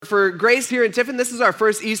for Grace here in Tiffin, this is our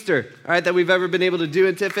first Easter, all right, that we've ever been able to do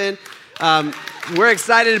in Tiffin. We're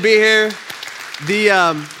excited to be here.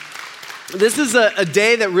 This is a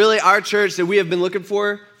day that really our church that we have been looking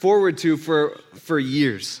forward to for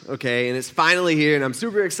years, okay? And it's finally here, and I'm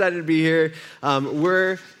super excited to be here.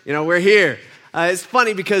 We're here. It's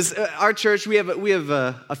funny because our church, we have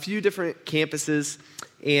a few different campuses,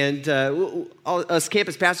 and us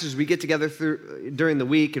campus pastors, we get together during the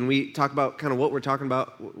week, and we talk about kind of what we're talking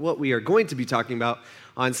about, what we are going to be talking about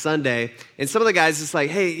on Sunday. And some of the guys just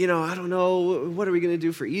like, hey, I don't know, what are we going to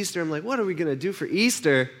do for Easter? I'm like, what are we going to do for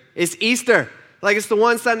Easter? It's Easter. Like, it's the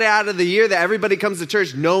one Sunday out of the year that everybody comes to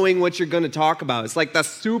church knowing what you're going to talk about. It's like the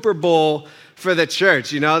Super Bowl for the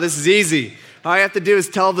church, This is easy. All you have to do is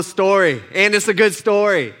tell the story, and it's a good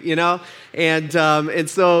story, And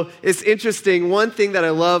so it's interesting. One thing that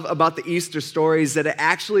I love about the Easter story is that it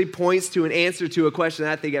actually points to an answer to a question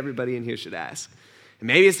that I think everybody in here should ask. And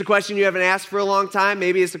maybe it's a question you haven't asked for a long time.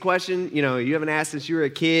 Maybe it's a question, you haven't asked since you were a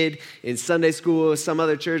kid in Sunday school or some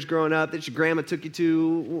other church growing up that your grandma took you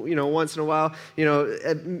to, once in a while,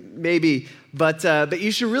 maybe. But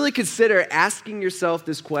you should really consider asking yourself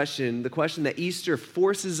this question, the question that Easter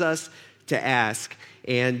forces us to ask.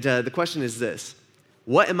 And the question is this: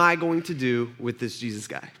 what am I going to do with this Jesus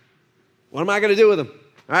guy? What am I going to do with him?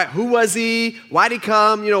 All right, who was he? Why'd he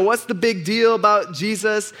come? What's the big deal about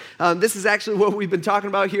Jesus? This is actually what we've been talking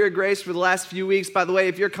about here at Grace for the last few weeks. By the way,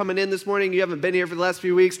 if you're coming in this morning, you haven't been here for the last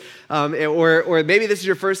few weeks, or maybe this is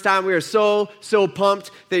your first time, we are so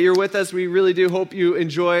pumped that you're with us. We really do hope you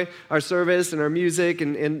enjoy our service and our music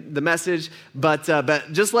and the message. But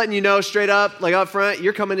just letting you know straight up, like up front,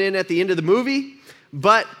 you're coming in at the end of the movie,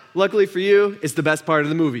 but luckily for you, it's the best part of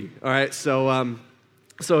the movie. All right,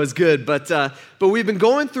 so it's good, but we've been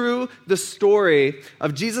going through the story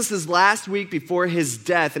of Jesus' last week before his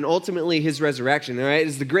death and ultimately his resurrection. All right,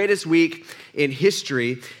 it's the greatest week in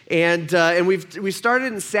history, and we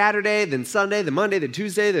started on Saturday, then Sunday, then Monday, then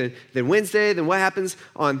Tuesday, then Wednesday, then what happens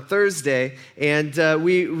on Thursday, and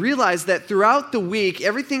we realized that throughout the week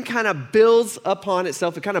everything kind of builds upon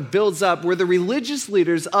itself. It kind of builds up where the religious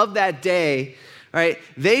leaders of that day, all right,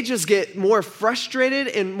 they just get more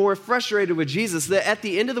frustrated with Jesus. That at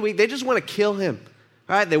the end of the week, they just want to kill him.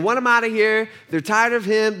 All right, they want him out of here. They're tired of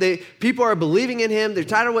him. People are believing in him. They're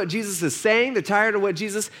tired of what Jesus is saying. They're tired of what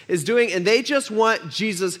Jesus is doing, and they just want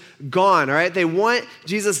Jesus gone. All right, they want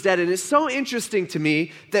Jesus dead. And it's so interesting to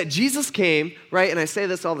me that Jesus came, right? And I say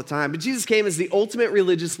this all the time, but Jesus came as the ultimate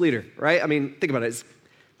religious leader, right? I mean, think about it. It's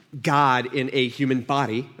God in a human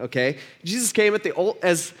body, okay? Jesus came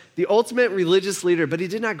as the ultimate religious leader, but he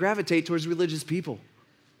did not gravitate towards religious people.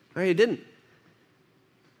 Right? He didn't.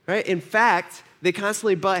 Right? In fact, they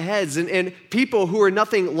constantly butt heads, and people who are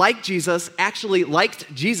nothing like Jesus actually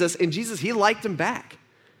liked Jesus, and Jesus, he liked them back.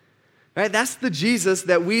 Right? That's the Jesus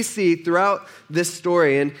that we see throughout this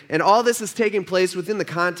story. And all this is taking place within the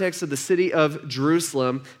context of the city of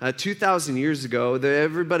Jerusalem 2,000 years ago.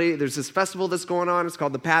 There's this festival that's going on. It's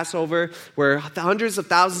called the Passover, where hundreds of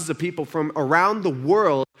thousands of people from around the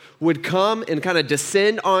world would come and kind of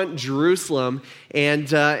descend on Jerusalem, and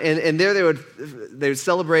there they would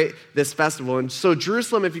celebrate this festival. And so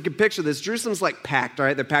Jerusalem, if you can picture this, Jerusalem's like packed, all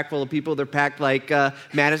right? They're packed full of people. They're packed like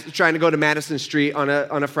trying to go to Madison Street on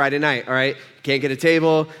a Friday night, all right? You can't get a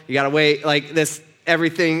table. You got to wait. Like this,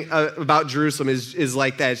 everything about Jerusalem is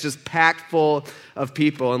like that. It's just packed full of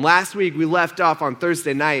people. And last week, we left off on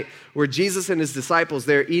Thursday night where Jesus and his disciples,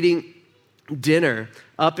 they're eating dinner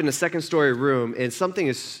up in a second-story room, and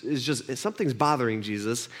something's bothering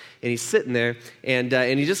Jesus, and he's sitting there, and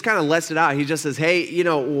he just kind of lets it out. He just says, hey,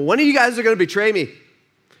 one of you guys are going to betray me.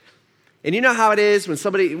 And you know how it is when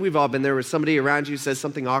we've all been there, where somebody around you says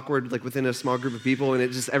something awkward, like within a small group of people,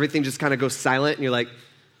 and everything just kind of goes silent, and you're like,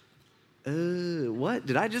 what?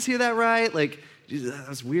 Did I just hear that right? Like, Jesus, that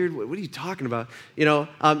was weird. What are you talking about?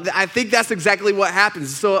 I think that's exactly what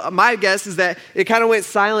happens. So my guess is that it kind of went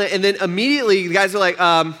silent, and then immediately the guys are like,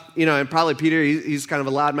 and probably Peter, he's kind of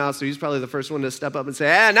a loudmouth, so he's probably the first one to step up and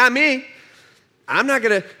say, not me. I'm not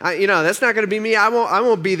going to, that's not going to be me. I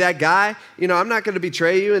won't be that guy. I'm not going to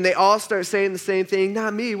betray you. And they all start saying the same thing.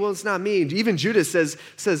 Not me. Well, it's not me. Even Judas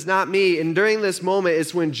says not me. And during this moment,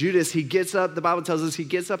 it's when Judas, he gets up. The Bible tells us he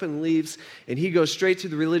gets up and leaves. And he goes straight to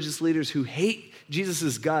the religious leaders who hate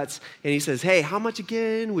Jesus' guts. And he says, hey, how much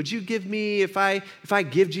again would you give me if I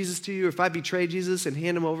give Jesus to you, or if I betray Jesus and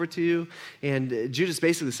hand him over to you? And Judas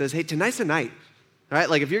basically says, hey, tonight's the night. All right,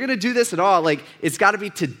 like if you're going to do this at all, like it's got to be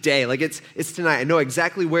today. Like it's tonight. I know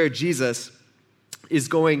exactly where Jesus is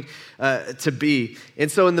going to be. And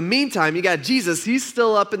so in the meantime, you got Jesus. He's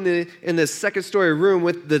still up in the second story room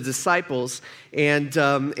with the disciples, and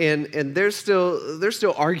they're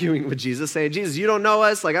still arguing with Jesus, saying, "Jesus, you don't know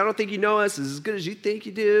us. Like, I don't think you know us as good as you think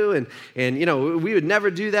you do, and you know, we would never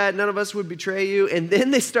do that. None of us would betray you." And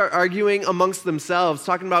then they start arguing amongst themselves,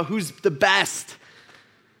 talking about who's the best.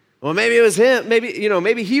 Well, maybe it was him.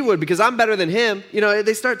 Maybe he would because I'm better than him.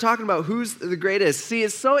 They start talking about who's the greatest. See,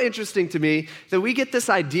 it's so interesting to me that we get this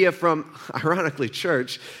idea from, ironically,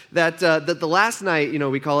 church, that the last night,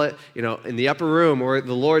 we call it, in the upper room or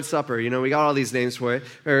the Lord's Supper. We got all these names for it.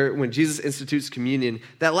 Or when Jesus institutes communion,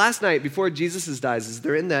 that last night before Jesus dies,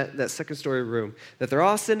 they're in that second story room. That they're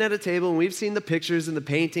all sitting at a table, and we've seen the pictures and the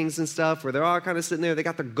paintings and stuff where they're all kind of sitting there. They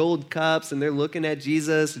got their gold cups, and they're looking at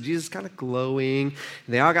Jesus. And Jesus is kind of glowing,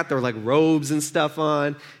 and they all got their like robes and stuff on,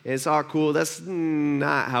 and it's all cool. That's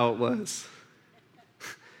not how it was.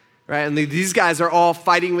 Right? And these guys are all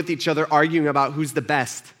fighting with each other, arguing about who's the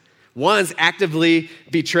best. One's actively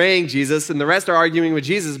betraying Jesus, and the rest are arguing with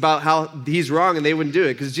Jesus about how he's wrong and they wouldn't do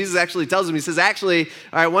it. Because Jesus actually tells them, he says, actually,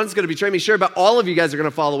 all right, one's going to betray me, sure, but all of you guys are going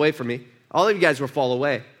to fall away from me. All of you guys will fall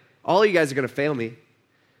away. All of you guys are going to fail me.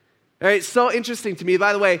 All right, so interesting to me.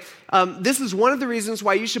 By the way, this is one of the reasons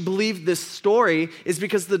why you should believe this story is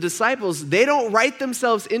because the disciples, they don't write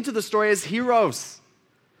themselves into the story as heroes.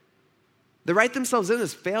 They write themselves in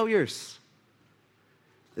as failures.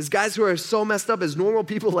 As guys who are so messed up, as normal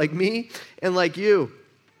people like me and like you.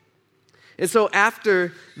 And so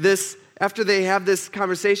after they have this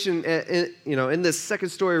conversation, in this second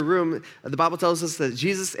story room, the Bible tells us that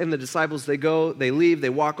Jesus and the disciples, they leave, they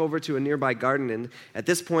walk over to a nearby garden. And at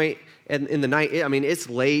this point in the night, it's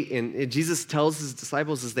late, and Jesus tells his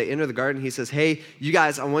disciples as they enter the garden, he says, "Hey, you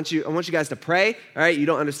guys, I want you guys to pray. All right, you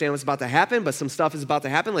don't understand what's about to happen, but some stuff is about to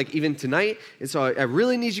happen, like even tonight. And so I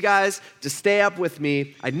really need you guys to stay up with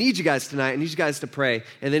me. I need you guys tonight. I need you guys to pray."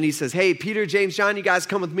 And then he says, "Hey, Peter, James, John, you guys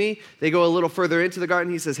come with me." They go a little further into the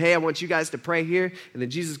garden. He says, "Hey, I want you guys to pray here." And then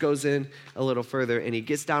Jesus goes in a little further, and he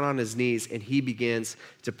gets down on his knees, and he begins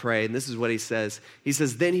to pray. And this is what he says. He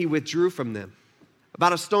says, "Then he withdrew from them,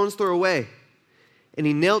 about a stone's throw away, and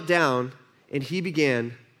he knelt down, and he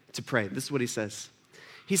began to pray." This is what he says.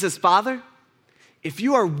 He says, "Father, if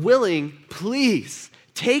you are willing, please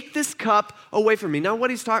take this cup away from me." Now, what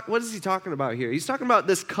is he talking about here? He's talking about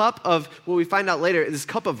this cup of, what we find out later, this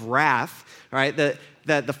cup of wrath, right, that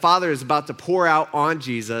the Father is about to pour out on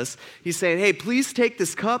Jesus. He's saying, "Hey, please take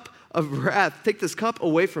this cup of wrath, take this cup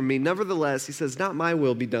away from me. Nevertheless," he says, "not my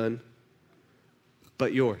will be done,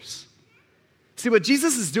 but yours." See, what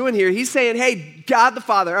Jesus is doing here, he's saying, "Hey, God the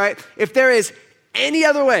Father, all right, if there is any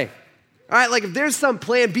other way, all right, like if there's some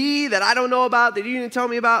plan B that I don't know about, that you didn't tell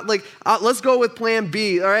me about, like let's go with plan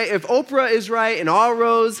B, all right? If Oprah is right and all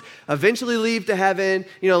roads eventually lead to heaven,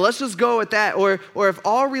 let's just go with that. Or if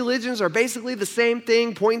all religions are basically the same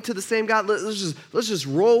thing, pointing to the same God, let's just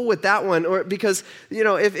roll with that one. Or because,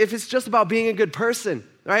 if it's just about being a good person,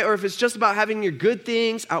 right? Or if it's just about having your good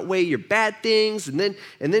things outweigh your bad things, and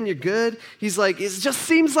then you're good." He's like, "It just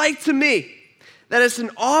seems like to me that it's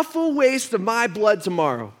an awful waste of my blood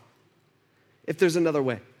tomorrow if there's another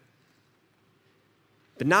way.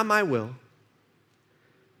 But not my will,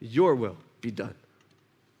 your will be done."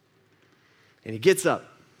 And he gets up.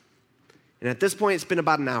 And at this point, it's been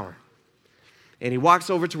about an hour. And he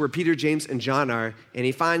walks over to where Peter, James, and John are, and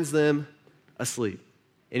he finds them asleep.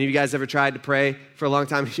 Any of you guys ever tried to pray for a long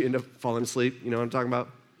time? You end up falling asleep. You know what I'm talking about?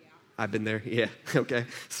 Yeah. I've been there. Yeah. Okay.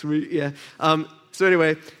 Sweet. Yeah. So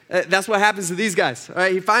anyway, that's what happens to these guys. All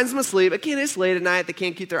right. He finds them asleep. Again, it's late at night. They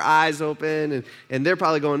can't keep their eyes open. And they're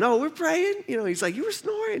probably going, "No, we're praying." He's like, "You were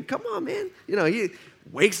snoring. Come on, man." He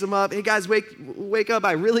wakes them up. "Hey, guys, wake up.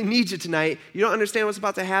 I really need you tonight. You don't understand what's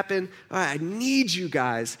about to happen. All right, I need you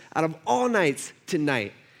guys out of all nights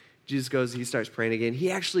tonight." Jesus goes, he starts praying again. He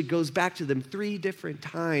actually goes back to them 3 different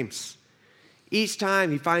times. Each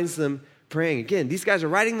time he finds them praying. Again, these guys are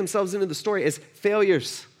writing themselves into the story as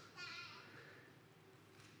failures.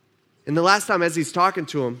 And the last time, as he's talking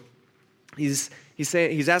to them, he's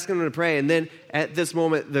asking them to pray. And then at this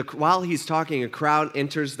moment, while he's talking, a crowd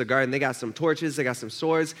enters the garden. They got some torches, they got some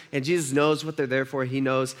swords, and Jesus knows what they're there for. He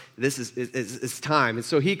knows this is it's time. And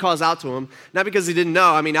so he calls out to them, not because he didn't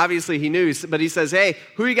know. Obviously he knew, but he says, "Hey,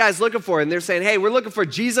 who are you guys looking for?" And they're saying, "Hey, we're looking for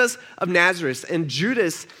Jesus of Nazareth." And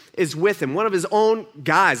Judas is with him, one of his own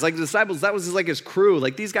guys. Like the disciples, that was like his crew.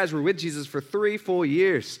 Like these guys were with Jesus for 3 full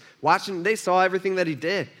years. Watching, they saw everything that he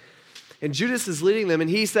did. And Judas is leading them, and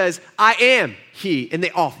he says, "I am he." And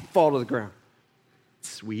they all fall to the ground.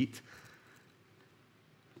 Sweet.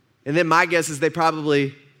 And then my guess is they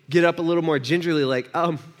probably get up a little more gingerly, like,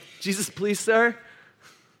 "Jesus, please, sir,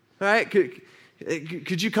 All right,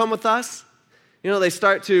 could you come with us? They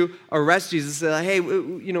start to arrest Jesus. They're like, hey,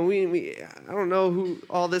 I don't know who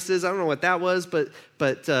all this is. I don't know what that was, but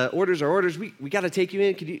orders are orders. We got to take you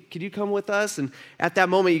in. Could you come with us? And at that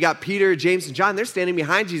moment, you got Peter, James, and John. They're standing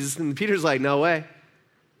behind Jesus, and Peter's like, no way.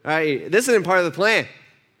 All right, this isn't part of the plan.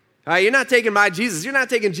 All right, you're not taking my Jesus. You're not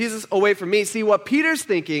taking Jesus away from me. See, what Peter's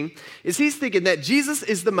thinking is he's thinking that Jesus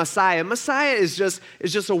is the Messiah. Messiah is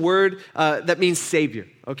just a word that means Savior.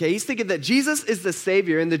 Okay, he's thinking that Jesus is the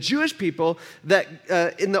Savior. And the Jewish people that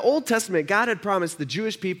in the Old Testament, God had promised the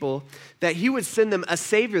Jewish people that he would send them a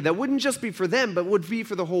Savior that wouldn't just be for them, but would be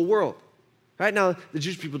for the whole world. Right now, the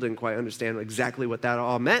Jewish people didn't quite understand exactly what that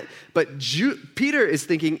all meant, but Peter is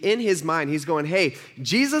thinking in his mind, he's going, hey,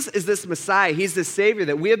 Jesus is this Messiah. He's this Savior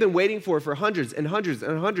that we have been waiting for hundreds and hundreds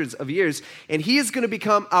and hundreds of years, and he is going to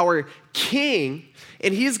become our king,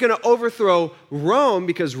 and he is going to overthrow Rome,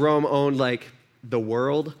 because Rome owned like the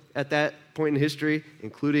world at that point in history,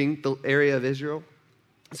 including the area of Israel.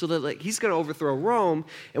 So that he's going to overthrow Rome,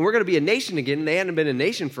 and we're going to be a nation again. And they hadn't been a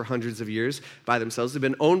nation for hundreds of years by themselves. They've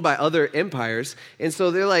been owned by other empires. And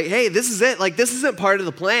so they're like, hey, this is it. This isn't part of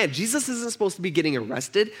the plan. Jesus isn't supposed to be getting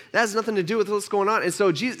arrested. That has nothing to do with what's going on. And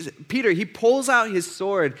so Peter, he pulls out his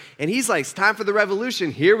sword, and he's like, it's time for the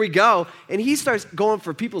revolution. Here we go. And he starts going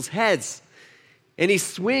for people's heads. And he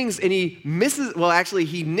swings and he misses,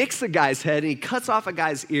 he nicks a guy's head and he cuts off a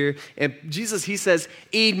guy's ear. And Jesus, he says,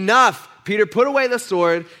 enough. Peter, put away the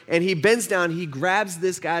sword. And he bends down, he grabs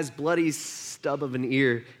this guy's bloody stub of an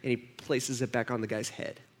ear and he places it back on the guy's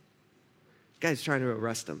head. The guy's trying to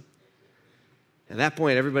arrest him. At that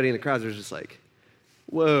point, everybody in the crowd was just like,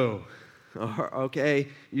 whoa, okay,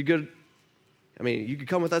 you good? You could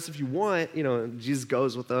come with us if you want. Jesus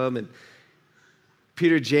goes with them. And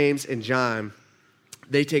Peter, James, and John,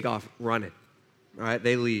 they take off running, all right?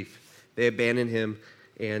 They leave. They abandon him,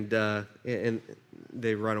 and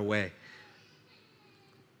they run away.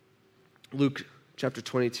 Luke chapter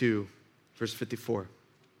 22, verse 54. It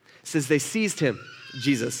says, they seized him,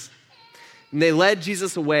 Jesus, and they led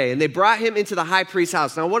Jesus away, and they brought him into the high priest's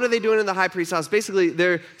house. Now, what are they doing in the high priest's house? Basically,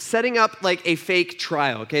 they're setting up a fake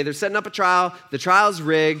trial, okay? They're setting up a trial. The trial's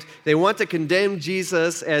rigged. They want to condemn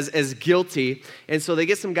Jesus as guilty, and so they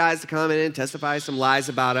get some guys to come in and testify some lies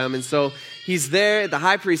about him, and so he's there at the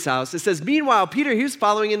high priest's house. It says, meanwhile, Peter, he was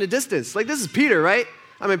following in the distance. This is Peter, right?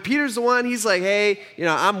 Peter's the one. He's like, hey,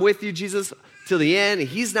 I'm with you, Jesus, till the end. And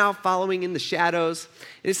he's now following in the shadows.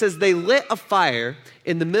 And it says, they lit a fire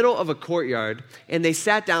in the middle of a courtyard, and they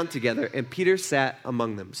sat down together, and Peter sat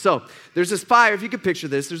among them. So there's this fire, if you could picture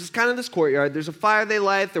this, there's this courtyard. There's a fire they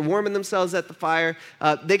light. They're warming themselves at the fire.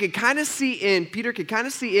 They could kind of see in, Peter could kind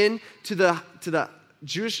of see in to the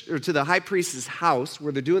Jewish, or to the high priest's house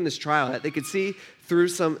where they're doing this trial at. They could see through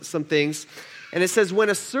some things. And it says,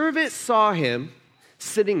 when a servant saw him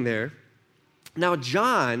sitting there. Now,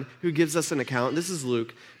 John, who gives us an account, this is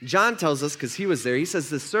Luke, John tells us, because he was there, he says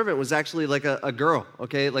this servant was actually like a girl,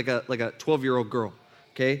 okay, like a 12-year-old girl,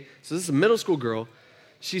 okay? So this is a middle school girl.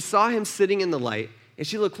 She saw him sitting in the light, and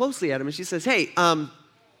she looked closely at him, and she says, hey,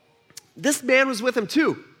 this man was with him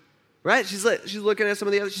too, right? She's looking at some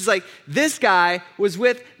of the others. She's like, this guy was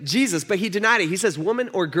with Jesus, but he denied it. He says, woman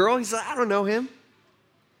or girl? He says, I don't know him.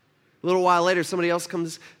 A little while later, somebody else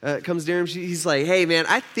comes near him. He's like, hey, man,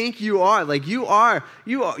 I think you are.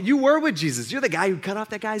 You were with Jesus. You're the guy who cut off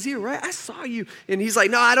that guy's ear, right? I saw you. And he's like,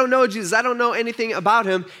 no, I don't know Jesus. I don't know anything about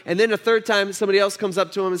him. And then a third time, somebody else comes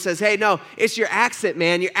up to him and says, hey, no, it's your accent,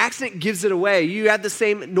 man. Your accent gives it away. You have the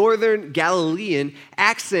same northern Galilean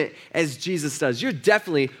accent as Jesus does. You're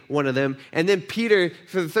definitely one of them. And then Peter,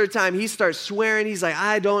 for the third time, he starts swearing. He's like,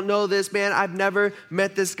 I don't know this, man. I've never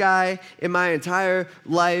met this guy in my entire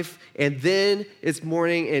life. And then it's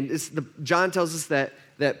morning, and John tells us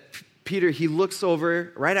that Peter, he looks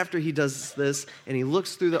over right after he does this, and he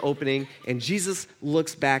looks through the opening, and Jesus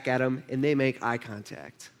looks back at him, and they make eye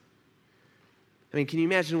contact. Can you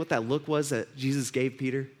imagine what that look was that Jesus gave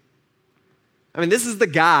Peter? This is the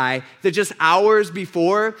guy that just hours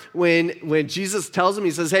before, when Jesus tells him,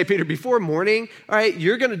 he says, hey, Peter, before morning, all right,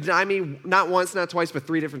 you're going to deny me not once, not twice, but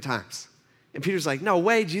 3 different times. And Peter's like, no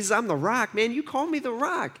way, Jesus, I'm the rock, man. You call me the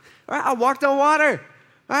rock. All right, I walked on water.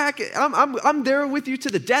 All right, I'm there with you to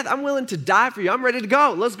the death. I'm willing to die for you. I'm ready to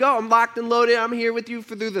go. Let's go. I'm locked and loaded. I'm here with you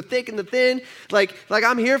through the thick and the thin. Like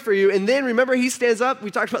I'm here for you. And then remember, he stands up.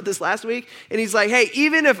 We talked about this last week. And he's like, hey,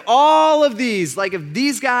 even if all of these, if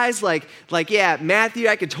these guys, yeah, Matthew,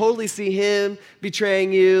 I could totally see him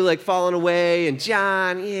betraying you, falling away. And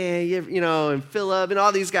John, and Philip and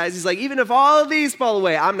all these guys. He's like, even if all of these fall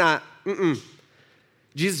away, I'm not.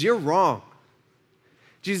 Jesus, you're wrong.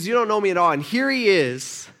 Jesus, you don't know me at all. And here he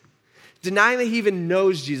is denying that he even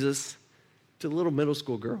knows Jesus, to the little middle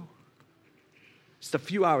school girl. Just a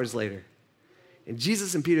few hours later. And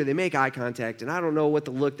Jesus and Peter, they make eye contact, and I don't know what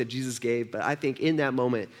the look that Jesus gave, but I think in that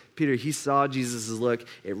moment, Peter, he saw Jesus' look.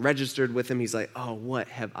 It registered with him. He's like, oh, what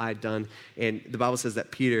have I done? And the Bible says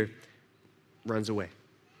that Peter runs away.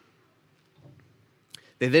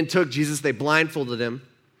 They then took Jesus, they blindfolded him.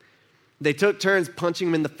 They took turns punching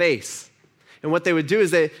him in the face. And what they would do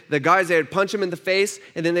is the guards, they would punch him in the face,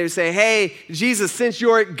 and then they would say, hey, Jesus, since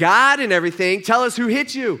you're God and everything, tell us who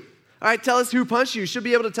hit you. All right, tell us who punched you. You should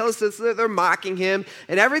be able to tell us this. They're mocking him.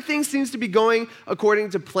 And everything seems to be going according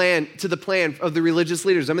to the plan of the religious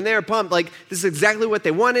leaders. I mean, they are pumped. Like, this is exactly what they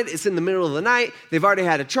wanted. It's in the middle of the night. They've already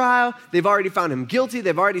had a trial. They've already found him guilty.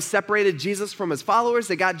 They've already separated Jesus from his followers.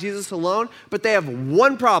 They got Jesus alone. But they have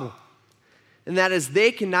one problem. And that is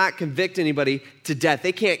they cannot convict anybody to death.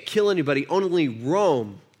 They can't kill anybody. Only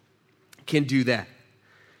Rome can do that.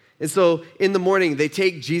 And so in the morning, they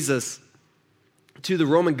take Jesus to the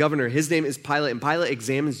Roman governor. His name is Pilate, and Pilate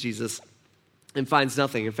examines Jesus and finds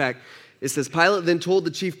nothing. In fact, it says, Pilate then told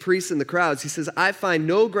the chief priests and the crowds, he says, I find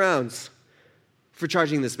no grounds for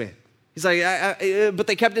charging this man. He's like, but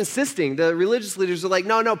they kept insisting. The religious leaders are like,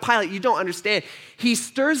 no, Pilate, you don't understand. He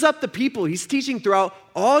stirs up the people. He's teaching throughout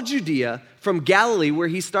all Judea from Galilee, where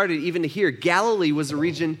he started, even to here. Galilee was a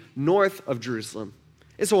region north of Jerusalem.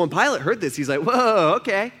 And so when Pilate heard this, he's like, whoa,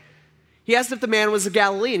 okay. He asked if the man was a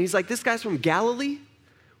Galilean. He's like, this guy's from Galilee?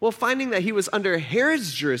 Well, finding that he was under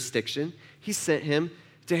Herod's jurisdiction, he sent him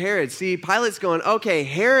to Herod. See, Pilate's going, okay,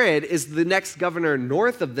 Herod is the next governor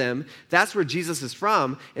north of them. That's where Jesus is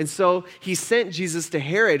from. And so he sent Jesus to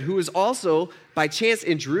Herod, who was also, by chance,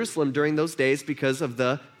 in Jerusalem during those days because of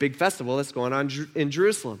the big festival that's going on in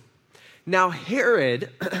Jerusalem. Now,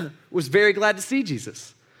 Herod was very glad to see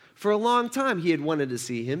Jesus. For a long time, he had wanted to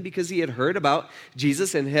see him because he had heard about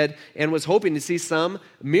Jesus and was hoping to see some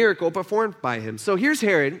miracle performed by him. So here's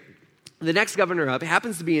Herod, the next governor up,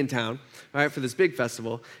 happens to be in town, all right, for this big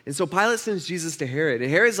festival. And so Pilate sends Jesus to Herod.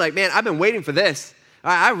 And Herod's like, man, I've been waiting for this.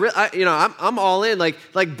 I'm all in. Like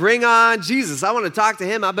bring on Jesus. I want to talk to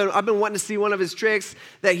him. I've been wanting to see one of his tricks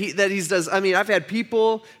that he does. I mean, I've had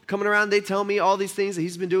people coming around. They tell me all these things that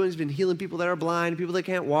he's been doing. He's been healing people that are blind, people that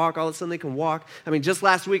can't walk. All of a sudden, they can walk. I mean, just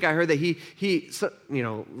last week I heard that he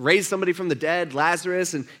raised somebody from the dead,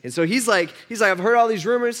 Lazarus, and so he's like, I've heard all these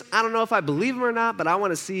rumors. I don't know if I believe them or not, but I want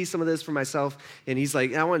to see some of this for myself. And he's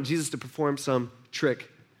like, I want Jesus to perform some trick.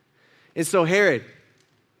 And so Herod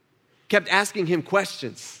kept asking him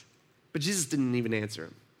questions, but Jesus didn't even answer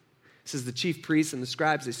him. It says the chief priests and the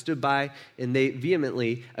scribes, they stood by and they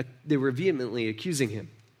were vehemently accusing him.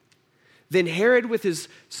 Then Herod with his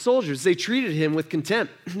soldiers, they treated him with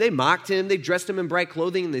contempt. They mocked him, they dressed him in bright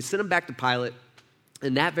clothing, and they sent him back to Pilate.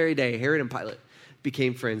 And that very day, Herod and Pilate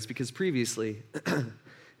became friends because previously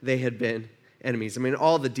they had been enemies. I mean,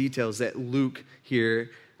 all the details that Luke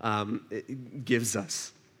here gives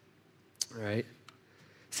us, all right?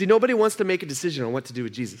 See, nobody wants to make a decision on what to do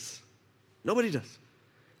with Jesus. Nobody does.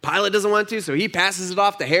 Pilate doesn't want to, so he passes it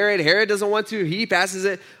off to Herod. Herod doesn't want to, he passes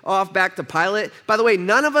it off back to Pilate. By the way,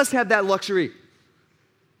 none of us have that luxury.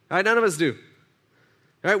 All right, none of us do.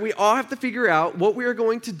 All right, we all have to figure out what we are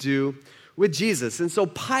going to do with Jesus. And so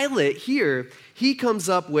Pilate here, he comes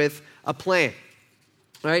up with a plan.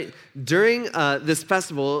 Right? During this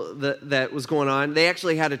festival that was going on, they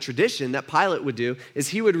actually had a tradition that Pilate would do, is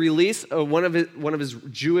he would release one of his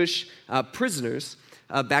Jewish prisoners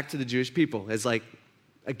back to the Jewish people as like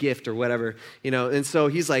a gift or whatever, And so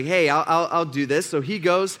he's like, hey, I'll do this. So he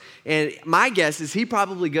goes, and my guess is he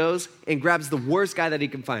probably goes and grabs the worst guy that he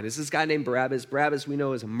can find. It's this guy named Barabbas. Barabbas, we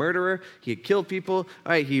know, is a murderer. He had killed people.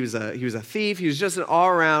 All right, he was a thief. He was just an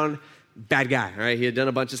all-around bad guy, right? He had done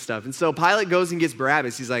a bunch of stuff. And so Pilate goes and gets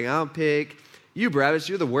Barabbas. He's like, I'll pick you, Barabbas.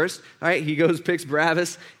 You're the worst. All right, he goes, picks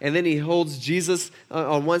Barabbas, and then he holds Jesus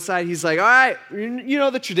on one side. He's like, all right, you know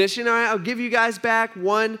the tradition. All right, I'll give you guys back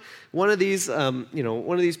one of these, one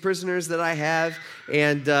of these prisoners that I have.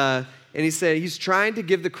 And he said he's trying to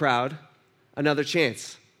give the crowd another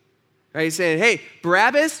chance. Right? He's saying, hey,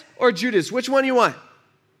 Barabbas or Judas, which one do you want?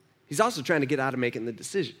 He's also trying to get out of making the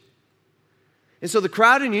decision. And so the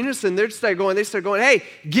crowd in unison, they start going, hey,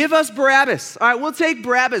 give us Barabbas. All right, we'll take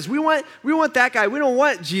Barabbas. We want that guy. We don't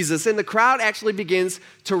want Jesus. And the crowd actually begins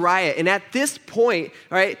to riot. And at this point,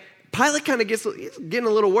 all right, Pilate kind of gets getting a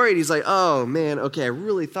little worried. He's like, oh man, okay, I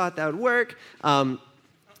really thought that would work.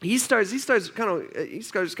 He starts kind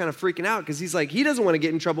of freaking out because he's like, he doesn't want to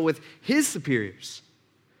get in trouble with his superiors.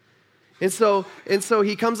 And so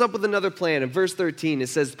he comes up with another plan. In verse 13, it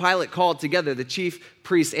says, Pilate called together the chief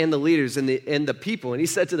priests and the leaders and the people, and he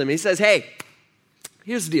said to them, he says, hey,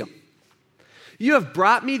 here's the deal. You have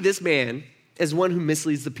brought me this man as one who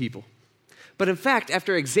misleads the people. But in fact,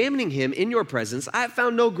 after examining him in your presence, I have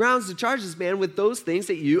found no grounds to charge this man with those things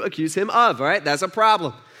that you accuse him of. All right, that's a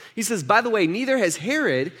problem. He says, by the way, neither has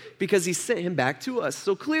Herod, because he sent him back to us.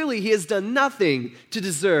 So clearly he has done nothing to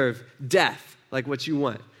deserve death, like what you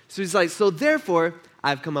want. So he's like, so therefore,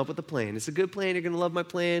 I've come up with a plan. It's a good plan. You're going to love my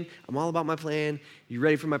plan. I'm all about my plan. You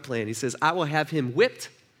ready for my plan? He says, I will have him whipped,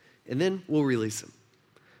 and then we'll release him.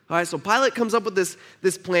 All right, so Pilate comes up with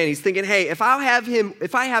this plan. He's thinking, hey, if I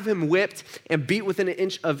have him whipped and beat within an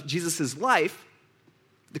inch of Jesus' life,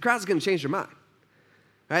 the crowd's going to change their mind.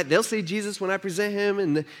 All right, they'll see Jesus when I present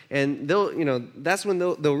him, and they'll, that's when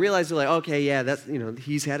they'll realize, they're like, okay, yeah, that's,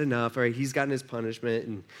 he's had enough. All right, he's gotten his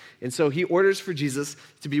punishment, and so he orders for Jesus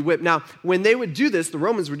to be whipped. Now, when they would do this, the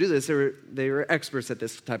Romans would do this. They were experts at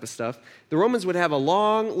this type of stuff. The Romans would have a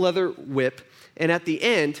long leather whip, and at the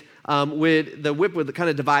end, the whip would kind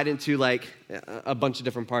of divide into like a bunch of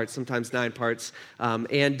different parts, sometimes 9 parts. At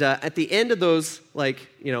the end of those,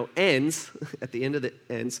 ends, at the end of the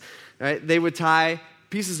ends, right, they would tie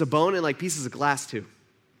pieces of bone and like pieces of glass too.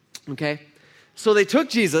 Okay? So they took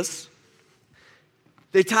Jesus,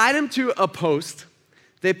 they tied him to a post,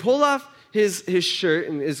 they pulled off his shirt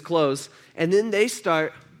and his clothes, and then they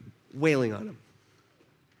start wailing on him.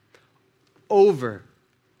 Over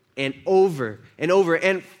and over and over.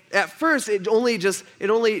 And at first, it only just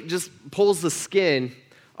pulls the skin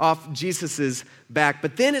off Jesus's back,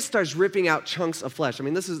 but then it starts ripping out chunks of flesh. I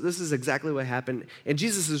mean, this is exactly what happened. And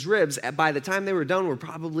Jesus's ribs, by the time they were done, were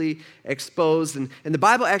probably exposed. And the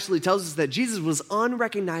Bible actually tells us that Jesus was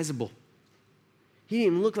unrecognizable. He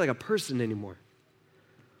didn't even look like a person anymore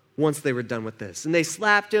once they were done with this. And they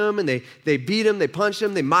slapped him, and they beat him, they punched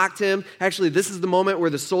him, they mocked him. Actually, this is the moment where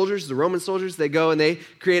the Roman soldiers, they go and they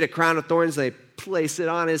create a crown of thorns, they place it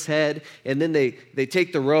on his head, and then they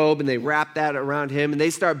take the robe and they wrap that around him, and they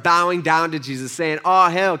start bowing down to Jesus, saying, oh,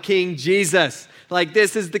 hail, King Jesus. Like,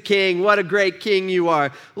 this is the king. What a great king you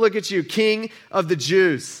are. Look at you, King of the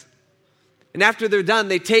Jews. And after they're done,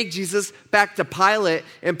 they take Jesus back to Pilate,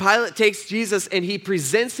 and Pilate takes Jesus and he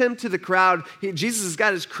presents him to the crowd. Jesus has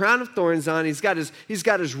got his crown of thorns on. He's got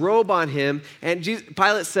his robe on him, and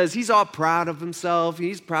Pilate says he's all proud of himself.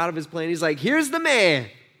 He's proud of his plan. He's like, here's the man,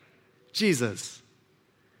 Jesus.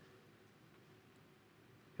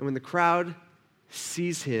 And when the crowd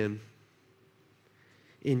sees him,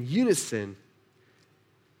 in unison,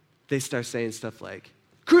 they start saying stuff like,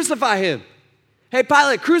 crucify him. Hey,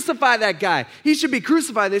 Pilate, crucify that guy. He should be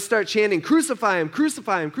crucified. They start chanting, crucify him,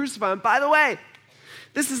 crucify him, crucify him. By the way,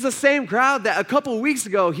 this is the same crowd that a couple weeks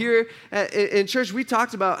ago here in church, we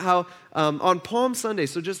talked about how on Palm Sunday,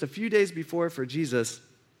 so just a few days before for Jesus,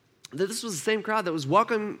 that this was the same crowd that was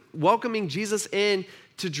welcoming Jesus in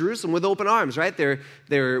to Jerusalem with open arms, right?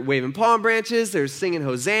 They're waving palm branches. They're singing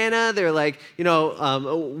Hosanna. They're like,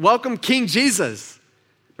 welcome King Jesus.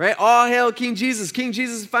 Right? All hail King Jesus. King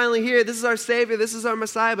Jesus is finally here. This is our Savior. This is our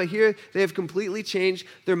Messiah. But here they have completely changed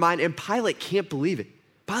their mind. And Pilate can't believe it.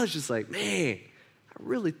 Pilate's just like, man, I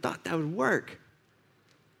really thought that would work.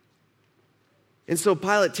 And so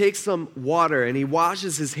Pilate takes some water and he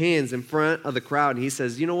washes his hands in front of the crowd. And he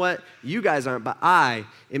says, you know what? You guys aren't, but I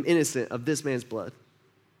am innocent of this man's blood.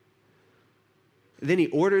 And then he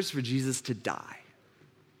orders for Jesus to die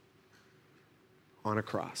on a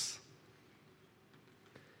cross.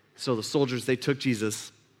 So the soldiers, they took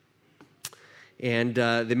Jesus, and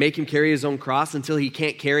they make him carry his own cross until he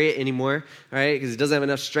can't carry it anymore, right? Because he doesn't have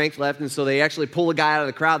enough strength left. And so they actually pull a guy out of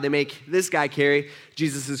the crowd. They make this guy carry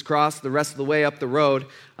Jesus' cross the rest of the way up the road.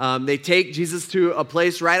 They take Jesus to a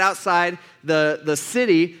place right outside the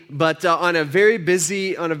city, but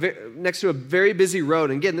next to a very busy road.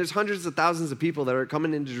 And again, there's hundreds of thousands of people that are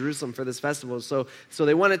coming into Jerusalem for this festival. So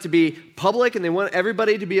they want it to be public, and they want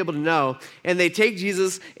everybody to be able to know. And they take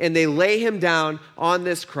Jesus and they lay him down on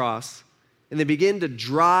this cross. And they begin to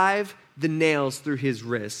drive the nails through his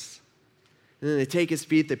wrists. And then they take his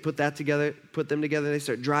feet, they put them together, they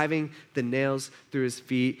start driving the nails through his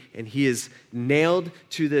feet, and he is nailed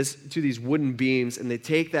to these wooden beams, and they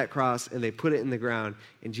take that cross and they put it in the ground,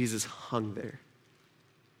 and Jesus hung there.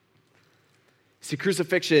 See,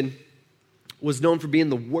 crucifixion was known for being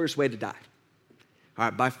the worst way to die. All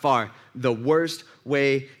right, by far, the worst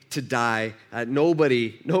way to die.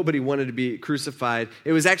 Nobody wanted to be crucified.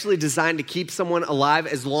 It was actually designed to keep someone alive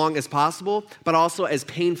as long as possible, but also as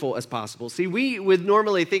painful as possible. See, we would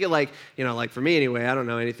normally think of like for me anyway, I don't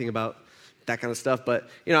know anything about that kind of stuff, but,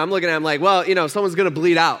 I'm looking at him like, well, someone's going to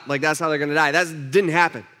bleed out. Like, that's how they're going to die. That didn't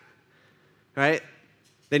happen, right?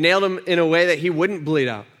 They nailed him in a way that he wouldn't bleed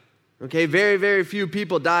out. Okay, very, very few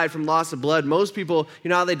people died from loss of blood. Most people, you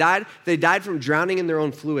know how they died? They died from drowning in their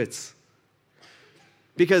own fluids.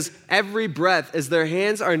 Because every breath, as their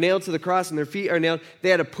hands are nailed to the cross and their feet are nailed, they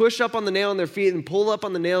had to push up on the nail on their feet and pull up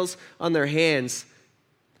on the nails on their hands,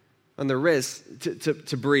 on their wrists,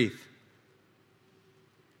 to breathe.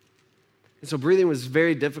 And so breathing was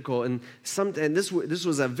very difficult, and this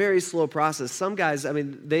was a very slow process. Some guys, I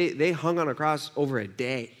mean, they hung on a cross over a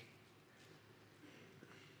day.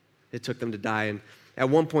 It took them to die. And at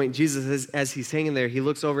one point, Jesus, as he's hanging there, he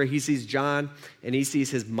looks over, he sees John, and he sees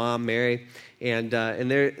his mom, Mary, and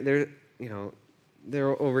they're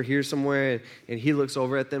over here somewhere, and he looks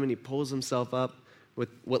over at them, and he pulls himself up with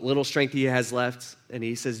what little strength he has left, and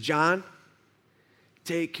he says, John,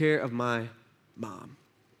 take care of my mom.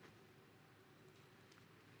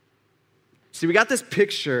 See, we got this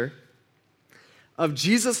picture of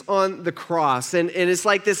Jesus on the cross, and it's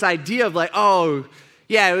like this idea of like, oh,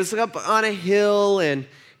 yeah, it was up on a hill, and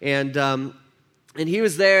he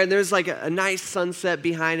was there, and there's like a nice sunset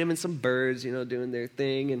behind him and some birds, doing their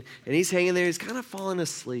thing, and he's hanging there, he's kind of falling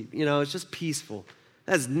asleep, it's just peaceful.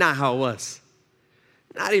 That's not how it was.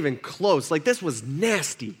 Not even close. Like, this was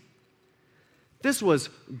nasty. This was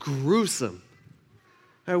gruesome.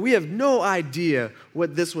 We have no idea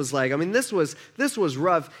what this was like. I mean, this was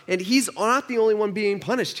rough, and he's not the only one being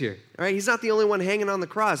punished here. All right, he's not the only one hanging on the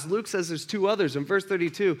cross. Luke says there's two others. In verse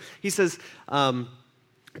 32, he says,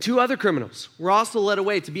 two other criminals were also led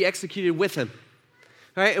away to be executed with him.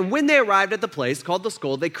 All right, and when they arrived at the place called the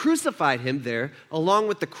Skull, they crucified him there along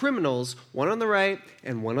with the criminals, one on the right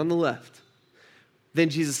and one on the left. Then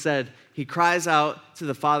Jesus said, he cries out to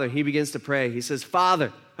the Father. He begins to pray. He says,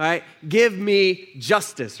 Father, all right, give me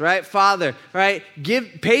justice, right? Father, all right,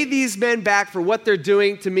 pay these men back for what they're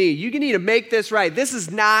doing to me. You need to make this right. This is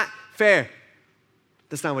not fair.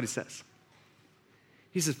 That's not what he says.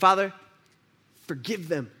 He says, Father, forgive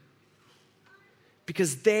them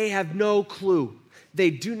because they have no clue. They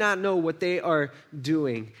do not know what they are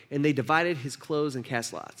doing. And they divided his clothes and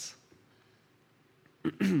cast lots.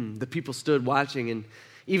 The people stood watching, and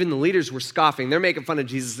even the leaders were scoffing. They're making fun of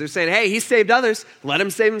Jesus. They're saying, hey, he saved others. Let him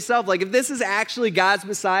save himself. Like, if this is actually God's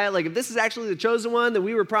Messiah, like if this is actually the chosen one that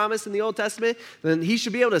we were promised in the Old Testament, then he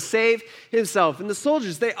should be able to save himself. And the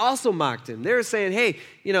soldiers, they also mocked him. They were saying, hey,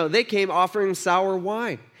 they came offering sour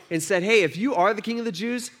wine and said, hey, if you are the king of the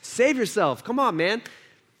Jews, save yourself. Come on, man.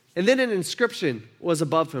 And then an inscription was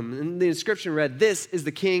above him. And the inscription read, this is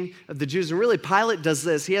the king of the Jews. And really, Pilate does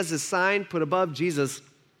this. He has this sign put above Jesus.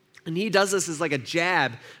 And he does this as like a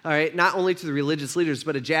jab, all right, not only to the religious leaders,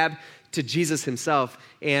 but a jab to Jesus himself.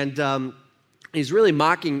 And he's really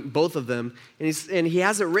mocking both of them. And he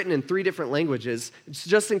has it written in 3 different languages. It's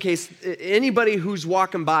just in case anybody who's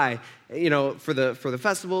walking by, for the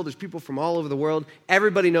festival, there's people from all over the world.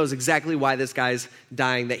 Everybody knows exactly why this guy's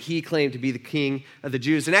dying, that he claimed to be the king of the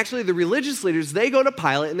Jews. And actually, the religious leaders, they go to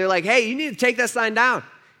Pilate, and they're like, hey, you need to take that sign down.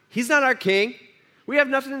 He's not our king. We have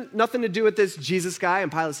nothing to do with this Jesus guy.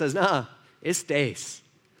 And Pilate says, nah, it stays.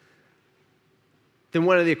 Then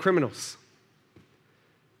one of the criminals,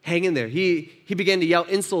 hang in there. He began to yell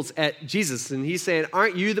insults at Jesus. And he's saying,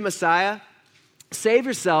 aren't you the Messiah? Save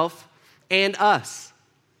yourself and us.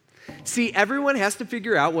 See, everyone has to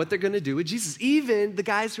figure out what they're going to do with Jesus. Even the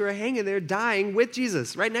guys who are hanging there dying with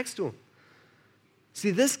Jesus right next to him.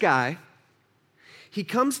 See, this guy, he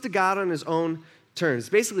comes to God on his own terms.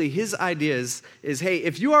 Basically, his idea is, hey,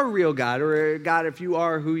 if you are a real God, or God, if you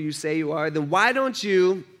are who you say you are, then why don't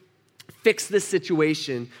you fix this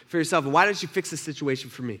situation for yourself? And why don't you fix this situation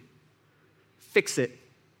for me? Fix it.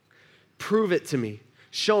 Prove it to me.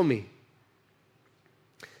 Show me.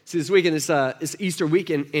 See, this weekend is Easter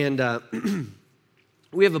weekend, and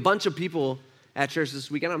we have a bunch of people at church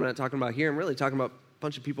this weekend. I'm not talking about here. I'm really talking about a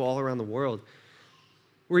bunch of people all around the world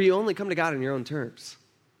where you only come to God on your own terms.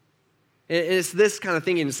 And it's this kind of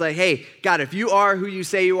thinking. It's like, hey, God, if you are who you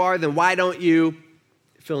say you are, then why don't you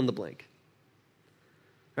fill in the blank?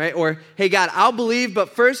 Right? Or, hey, God, I'll believe, but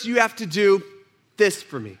first you have to do this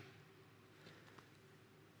for me.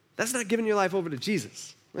 That's not giving your life over to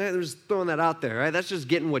Jesus. Right? They're just throwing that out there. Right? That's just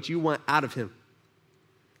getting what you want out of him.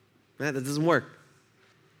 Right? That doesn't work.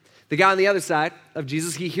 The guy on the other side of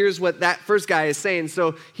Jesus, he hears what that first guy is saying,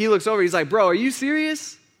 so he looks over. He's like, bro, are you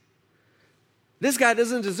serious? This guy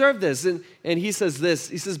doesn't deserve this. And he says this.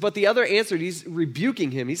 He says, but the other answered, he's rebuking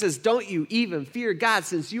him. He says, don't you even fear God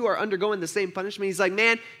since you are undergoing the same punishment? He's like,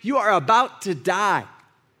 man, you are about to die.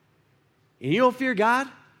 And you don't fear God,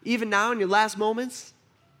 even now in your last moments?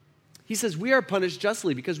 He says, we are punished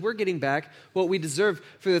justly because we're getting back what we deserve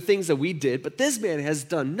for the things that we did. But this man has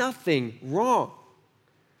done nothing wrong.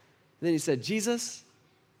 And then he said, Jesus,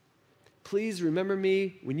 please remember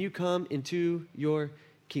me when you come into your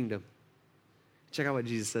kingdom. Check out what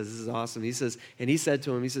Jesus says. This is awesome. He says, and he said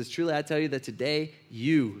to him, he says, truly I tell you that today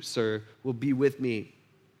you, sir, will be with me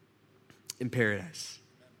in paradise.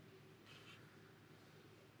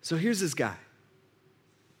 So here's this guy.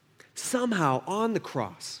 Somehow on the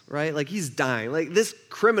cross, right? Like he's dying. Like this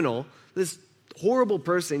criminal, this horrible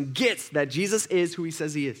person gets that Jesus is who he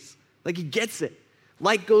says he is. Like he gets it.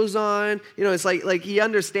 Light goes on. It's like he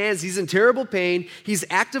understands he's in terrible pain. He's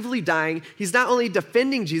actively dying. He's not only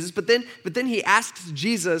defending Jesus, but then he asks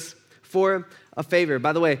Jesus for a favor.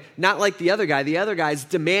 By the way, not like the other guy. The other guy is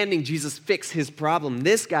demanding Jesus fix his problem.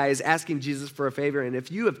 This guy is asking Jesus for a favor. And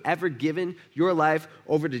if you have ever given your life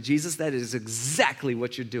over to Jesus, that is exactly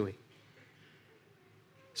what you're doing.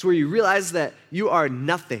 It's where you realize that you are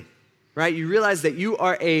nothing, right? You realize that you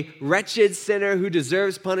are a wretched sinner who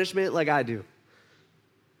deserves punishment like I do.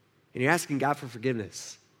 And you're asking God for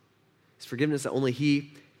forgiveness. It's forgiveness that only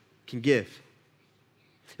he can give.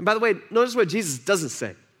 And by the way, notice what Jesus doesn't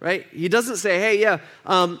say, right? He doesn't say, hey,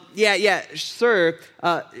 sir,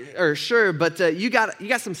 but you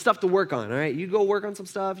got some stuff to work on, all right? You go work on some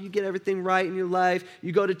stuff. You get everything right in your life.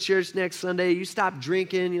 You go to church next Sunday. You stop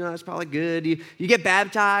drinking. That's probably good. You get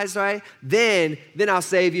baptized, right? Then I'll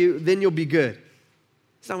save you. Then you'll be good.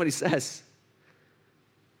 That's not what he says.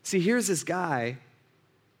 See, here's this guy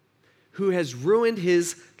who has ruined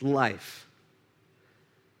his life.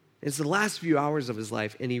 It's the last few hours of his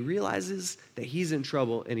life, and he realizes that he's in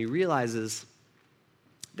trouble, and he realizes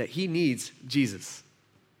that he needs Jesus.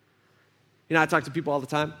 I talk to people all the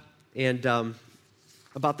time and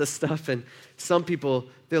about this stuff, and some people,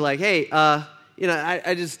 they're like, hey,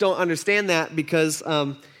 I just don't understand that because,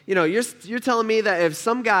 you're telling me that if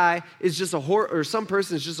some guy is just or some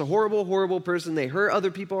person is just a horrible, horrible person, they hurt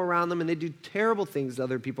other people around them and they do terrible things to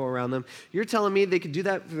other people around them, you're telling me they could do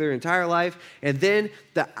that for their entire life, and then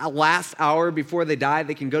the last hour before they die,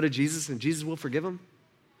 they can go to Jesus and Jesus will forgive them?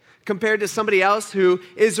 Compared to somebody else who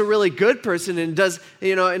is a really good person and does,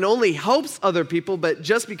 and only helps other people, but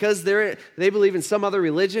just because they believe in some other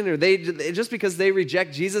religion or just because they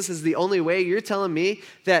reject Jesus is the only way, you're telling me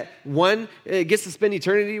that one gets to spend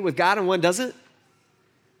eternity with God and one doesn't?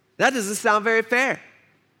 That doesn't sound very fair.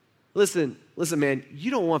 Listen, man,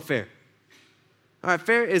 you don't want fair. All right,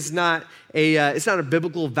 fair is not it's not a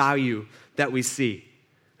biblical value that we see.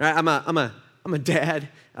 All right, I'm a dad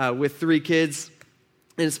with 3 kids.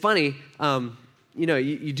 And it's funny,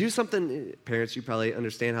 you do something, parents, you probably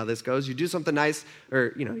understand how this goes. You do something nice,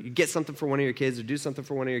 or, you get something for one of your kids, or do something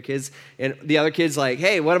for one of your kids, and the other kid's like,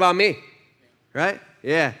 hey, what about me? Right?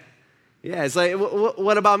 Yeah. Yeah, it's like,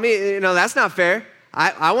 what about me? That's not fair.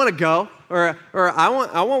 I want to go, or I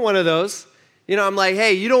want one of those. I'm like,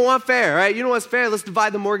 hey, you don't want fair, right? You know what's fair? Let's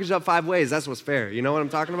divide the mortgage up 5 ways. That's what's fair. You know what I'm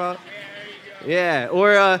talking about? Yeah.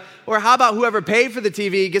 Or how about whoever paid for the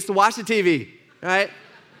TV gets to watch the TV, right?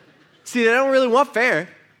 See, they don't really want fair.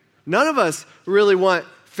 None of us really want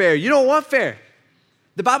fair. You don't want fair.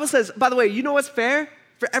 The Bible says, by the way, you know what's fair?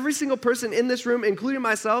 For every single person in this room, including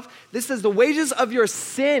myself, this says the wages of your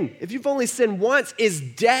sin, if you've only sinned once, is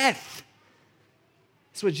death.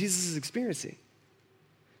 That's what Jesus is experiencing.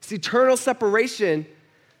 It's eternal separation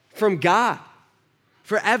from God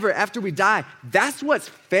forever after we die. That's what's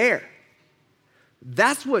fair.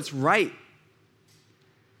 That's what's right.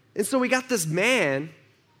 And so we got this man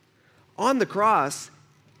on the cross.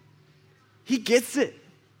 He gets it.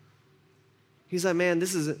 He's like, man,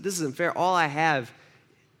 this isn't fair. All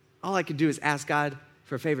I could do is ask God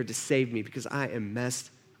for a favor to save me because I am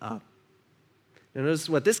messed up. Now notice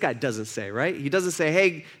what this guy doesn't say, right? He doesn't say,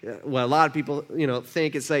 hey, well, a lot of people,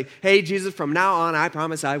 think it's like, hey, Jesus, from now on, I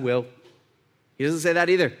promise I will. He doesn't say that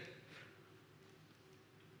either.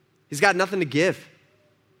 He's got nothing to give.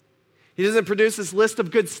 He doesn't produce this list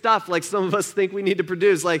of good stuff like some of us think we need to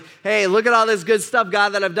produce. Like, hey, look at all this good stuff, God,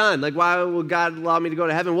 that I've done. Like, why will God allow me to go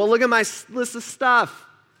to heaven? Well, look at my list of stuff.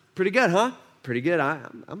 Pretty good, huh? Pretty good.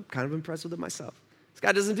 I'm kind of impressed with it myself. This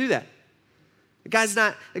guy doesn't do that. God's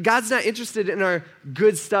not interested in our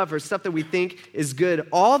good stuff or stuff that we think is good.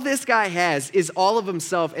 All this guy has is all of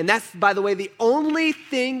himself. And that's, by the way, the only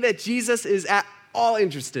thing that Jesus is at all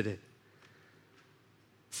interested in.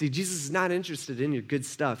 See, Jesus is not interested in your good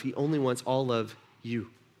stuff. He only wants all of you.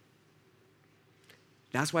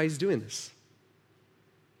 That's why he's doing this.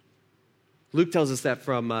 Luke tells us that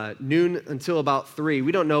from noon until about 3.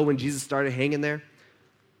 We don't know when Jesus started hanging there.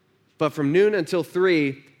 But from noon until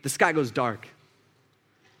 3, the sky goes dark.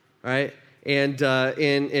 Right? And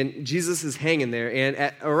Jesus is hanging there. And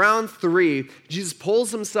at around 3, Jesus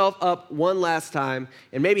pulls himself up one last time.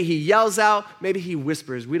 And maybe he yells out, maybe he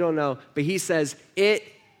whispers. We don't know. But he says, "It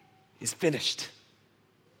is finished.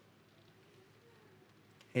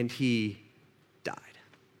 And he died.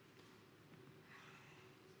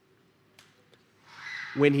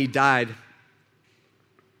 When he died,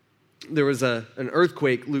 there was an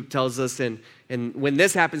earthquake, Luke tells us, and when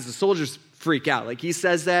this happens, the soldiers freak out. Like he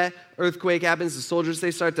says that, earthquake happens, the soldiers, they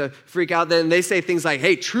start to freak out. Then they say things like,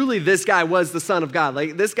 hey, truly this guy was the Son of God.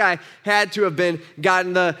 Like this guy had to have been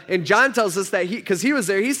gotten and John tells us that because he was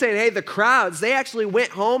there, he's saying, hey, the crowds, they actually went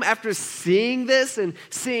home after seeing this and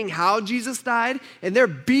seeing how Jesus died, and they're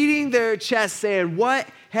beating their chests saying, what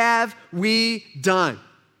have we done?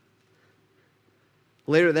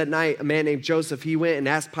 Later that night, a man named Joseph, he went and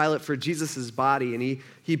asked Pilate for Jesus' body, and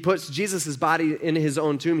he puts Jesus' body in his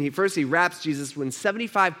own tomb. He wraps Jesus in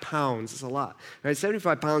 75 pounds. It's a lot, right?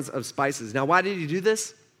 75 pounds of spices. Now, why did he do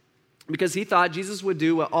this? Because he thought Jesus would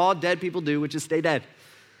do what all dead people do, which is stay dead.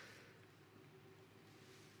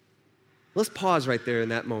 Let's pause right there in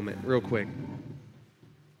that moment real quick.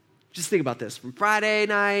 Just think about this. From Friday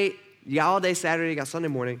night, you got all day Saturday, you got Sunday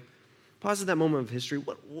morning. Pause at that moment of history.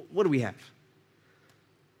 What do we have?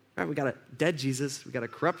 Right, we got a dead Jesus, we got a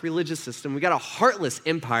corrupt religious system, we got a heartless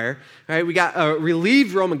empire, right? We got a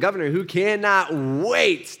relieved Roman governor who cannot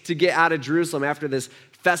wait to get out of Jerusalem after this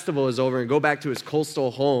festival is over and go back to his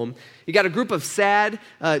coastal home. You got a group of sad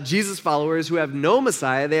Jesus followers who have no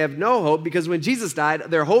Messiah, they have no hope because when Jesus died,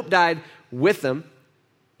 their hope died with them.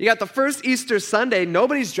 You got the first Easter Sunday,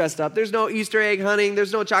 nobody's dressed up, there's no Easter egg hunting,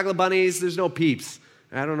 there's no chocolate bunnies, there's no Peeps.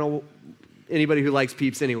 I don't know anybody who likes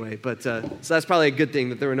Peeps anyway, but so that's probably a good thing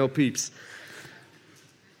that there were no Peeps.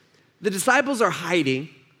 The disciples are hiding,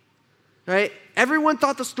 right? Everyone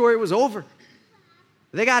thought the story was over.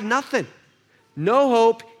 They got nothing. No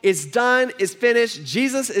hope. It's done. It's finished.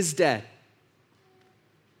 Jesus is dead.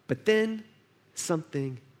 But then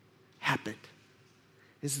something happened.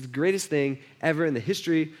 This is the greatest thing ever in the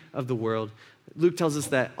history of the world. Luke tells us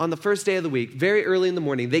that on the first day of the week, very early in the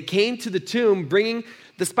morning, they came to the tomb bringing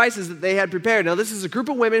the spices that they had prepared. Now, this is a group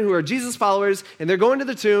of women who are Jesus followers, and they're going to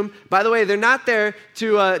the tomb. By the way, they're not there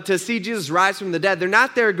to see Jesus rise from the dead. They're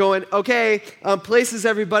not there going, okay, places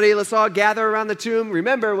everybody, let's all gather around the tomb.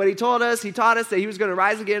 Remember what he told us? He taught us that he was going to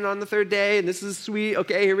rise again on the third day, and this is sweet.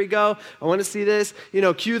 Okay, here we go. I want to see this.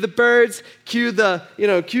 Cue the birds, cue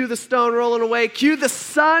the stone rolling away, cue the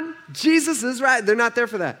sun. Jesus is right. They're not there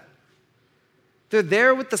for that. They're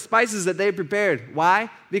there with the spices that they prepared. Why?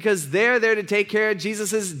 Because they're there to take care of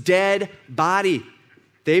Jesus' dead body.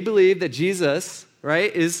 They believe that Jesus,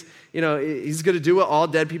 right, is, he's going to do what all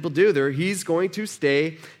dead people do. He's going to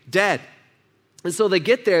stay dead. And so they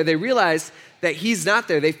get there, they realize that he's not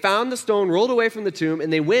there. They found the stone rolled away from the tomb,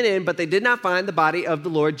 and they went in, but they did not find the body of the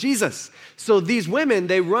Lord Jesus. So these women,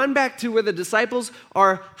 they run back to where the disciples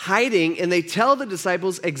are hiding, and they tell the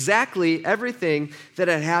disciples exactly everything that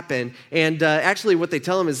had happened. And actually what they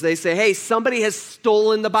tell them is they say, hey, somebody has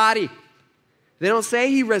stolen the body. They don't say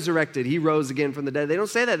he resurrected, he rose again from the dead. They don't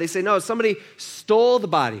say that. They say, no, somebody stole the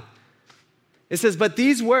body. It says, but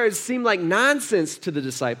these words seemed like nonsense to the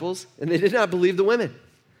disciples, and they did not believe the women.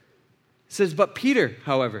 It says, but Peter,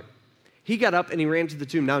 however, he got up and he ran to the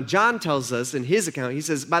tomb. Now, John tells us in his account, he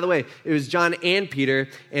says, by the way, it was John and Peter,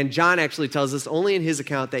 and John actually tells us only in his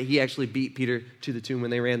account that he actually beat Peter to the tomb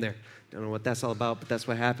when they ran there. Don't know what that's all about, but that's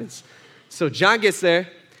what happens. So John gets there.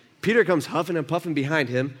 Peter comes huffing and puffing behind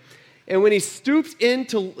him. And when he stooped in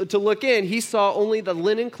to look in, he saw only the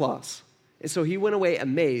linen cloths. And so he went away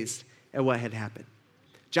amazed at what had happened.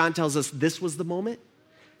 John tells us this was the moment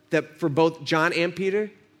that for both John and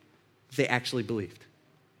Peter, they actually believed.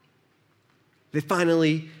 They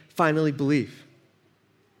finally believe.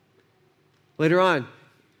 Later on,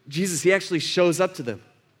 Jesus, he actually shows up to them.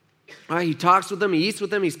 All right, he talks with them, he eats with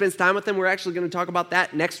them, he spends time with them. We're actually going to talk about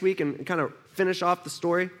that next week and kind of finish off the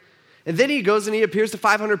story. And then he goes and he appears to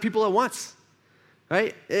 500 people at once.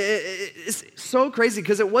 Right? It's so crazy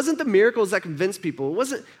because it wasn't the miracles that convinced people. It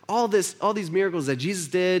wasn't all these miracles that Jesus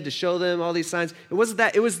did to show them all these signs. It wasn't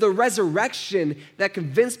that. It was the resurrection that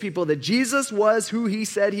convinced people that Jesus was who he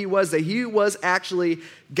said he was, that he was actually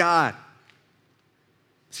God.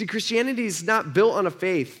 See, Christianity is not built on a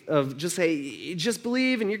faith of just, hey, just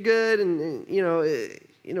believe and you're good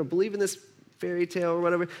and believe in this fairy tale or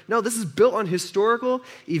whatever. No, this is built on historical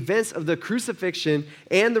events of the crucifixion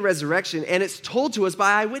and the resurrection, and it's told to us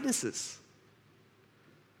by eyewitnesses.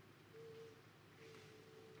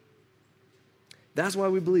 That's why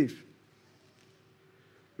we believe.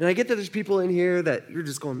 And I get that there's people in here that you're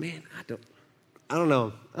just going, man, I don't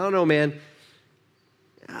know, man.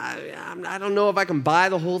 I don't know if I can buy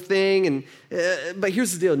the whole thing. But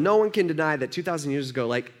here's the deal. No one can deny that 2,000 years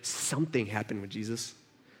ago, something happened with Jesus.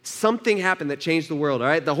 Something happened that changed the world, all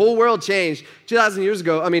right? The whole world changed 2,000 years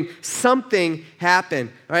ago. I mean, something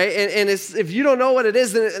happened, all right? And if you don't know what it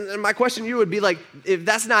is, then my question to you would be like, if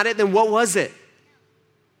that's not it, then what was it?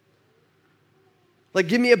 Like,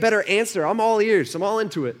 give me a better answer. I'm all ears. I'm all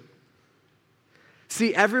into it.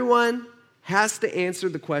 See, everyone has to answer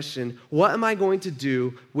the question, what am I going to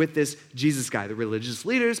do with this Jesus guy? The religious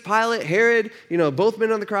leaders, Pilate, Herod, both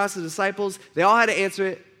men on the cross, the disciples, they all had to answer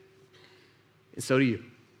it. And so do you.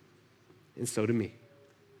 And so do me.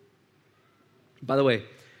 By the way,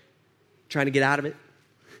 trying to get out of it,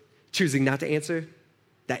 choosing not to answer,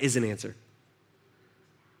 that is an answer.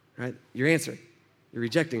 Right? You're answering. You're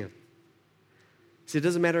rejecting him. See, it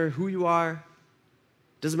doesn't matter who you are.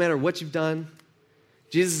 It doesn't matter what you've done.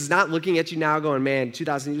 Jesus is not looking at you now going, man,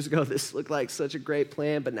 2,000 years ago, this looked like such a great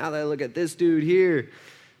plan, but now that I look at this dude here,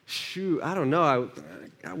 shoot, I don't know.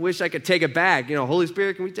 I wish I could take it back. Holy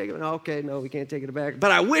Spirit, can we take it? No, okay, no, we can't take it back.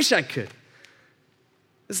 But I wish I could.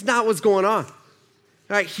 That's not what's going on. All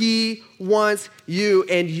right, he wants you,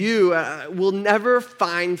 and you will never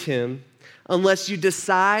find him unless you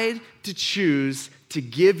decide to choose to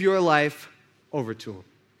give your life over to him.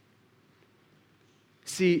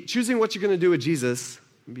 See, choosing what you're going to do with Jesus,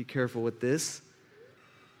 be careful with this,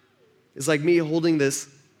 is like me holding this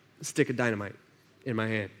stick of dynamite in my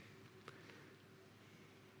hand.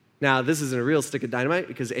 Now, this isn't a real stick of dynamite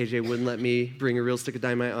because AJ wouldn't let me bring a real stick of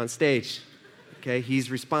dynamite on stage. Okay,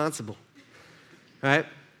 he's responsible. All right?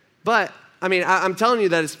 But, I'm telling you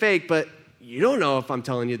that it's fake, but you don't know if I'm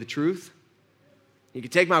telling you the truth. You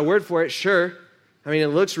can take my word for it, sure. It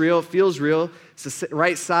looks real, it feels real, it's the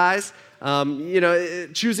right size.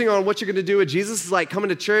 Choosing on what you're going to do with Jesus is like coming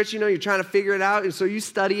to church, you're trying to figure it out. And so you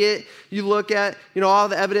study it, you look at, all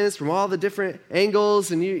the evidence from all the different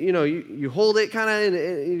angles, and you hold it kind of,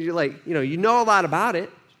 and you're like, you know a lot about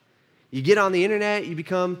it. You get on the internet, you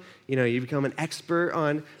become an expert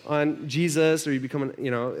on Jesus, or you become,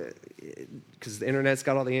 because the internet's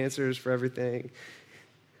got all the answers for everything.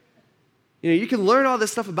 You can learn all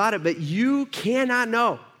this stuff about it, but you cannot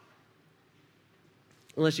know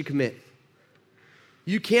unless you commit.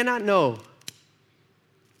 You cannot know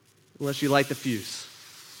unless you light the fuse.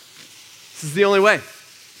 This is the only way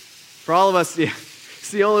for all of us. Yeah, it's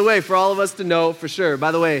the only way for all of us to know for sure.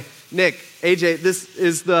 By the way, Nick, AJ,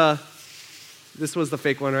 this was the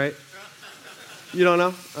fake one, right? You don't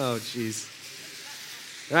know? Oh, jeez.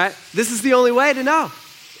 All right? This is the only way to know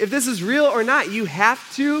if this is real or not. You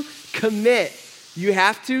have to commit. You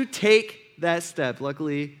have to take that step.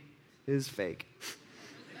 Luckily, it is fake.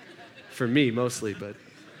 For me, mostly, but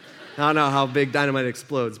I don't know how big dynamite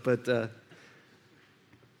explodes, but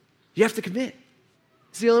you have to commit.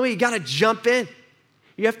 It's the only way. You got to jump in.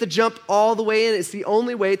 You have to jump all the way in. It's the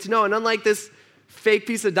only way to know. And unlike this fake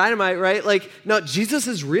piece of dynamite, right? No, Jesus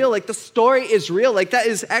is real. The story is real. That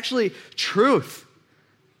is actually truth.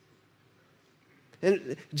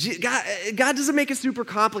 And God doesn't make it super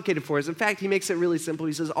complicated for us. In fact, he makes it really simple.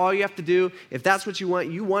 He says, all you have to do, if that's what you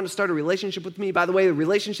want to start a relationship with me. By the way, the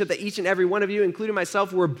relationship that each and every one of you, including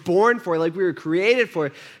myself, were born for, we were created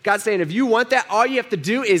for. God's saying, if you want that, all you have to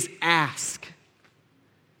do is ask.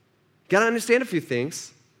 Got to understand a few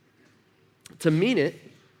things to mean it.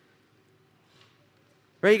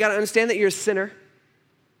 Right? You got to understand that you're a sinner.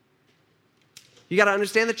 You got to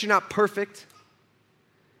understand that you're not perfect.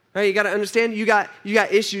 Right, you got to understand you got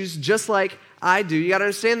issues just like I do. You got to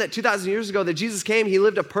understand that 2,000 years ago that Jesus came, he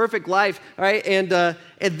lived a perfect life, right? And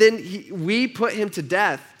then we put him to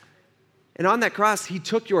death. And on that cross, he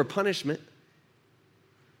took your punishment.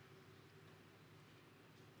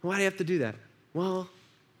 Why do you have to do that? Well,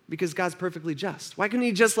 because God's perfectly just. Why couldn't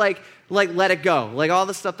he just let it go? All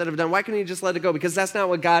the stuff that I've done, why couldn't he just let it go? Because that's not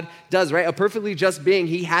what God does, right? A perfectly just being,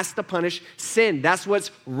 he has to punish sin. That's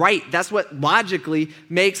what's right. That's what logically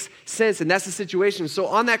makes sense, and that's the situation. So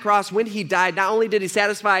on that cross, when he died, not only did he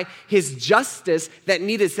satisfy his justice that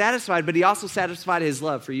needed satisfied, but he also satisfied his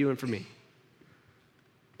love for you and for me.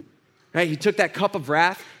 Right? He took that cup of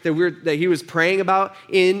wrath that he was praying about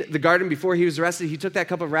in the garden before he was arrested. He took that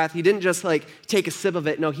cup of wrath. He didn't just take a sip of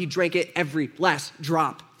it. No, he drank it every last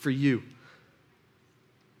drop for you.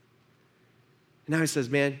 And now he says,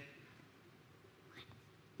 man,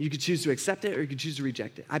 you could choose to accept it or you could choose to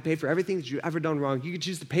reject it. I pay for everything that you've ever done wrong. You could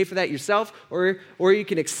choose to pay for that yourself or you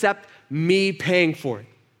can accept me paying for it.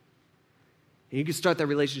 And you can start that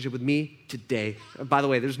relationship with me today. By the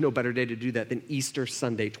way, there's no better day to do that than Easter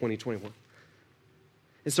Sunday 2021.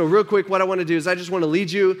 And so real quick, what I want to do is I just want to lead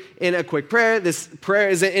you in a quick prayer. This prayer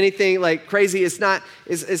isn't anything crazy. It's not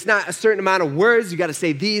a certain amount of words. You got to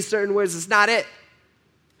say these certain words. It's not it.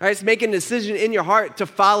 All right, it's making a decision in your heart to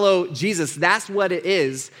follow Jesus. That's what it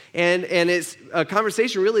is. And it's a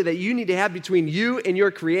conversation really that you need to have between you and your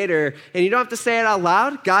Creator. And you don't have to say it out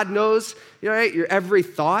loud. God knows, right, your every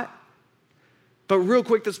thought. But real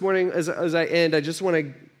quick this morning, as I end, I just want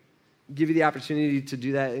to give you the opportunity to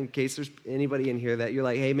do that in case there's anybody in here that you're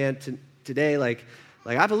like, hey man, today, like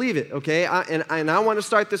I believe it, okay? And I want to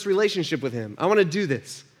start this relationship with Him. I want to do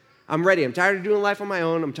this. I'm ready. I'm tired of doing life on my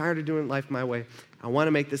own. I'm tired of doing life my way. I want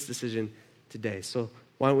to make this decision today. So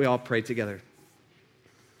why don't we all pray together?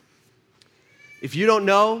 If you don't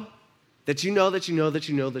know that you know that you know that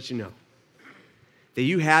you know that you know that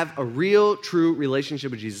you have a real, true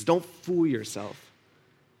relationship with Jesus, don't fool yourself.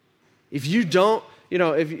 If you don't,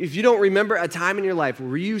 if you don't remember a time in your life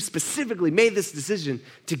where you specifically made this decision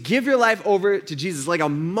to give your life over to Jesus, like a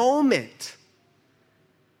moment,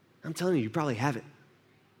 I'm telling you, you probably haven't.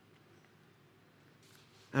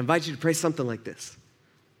 I invite you to pray something like this.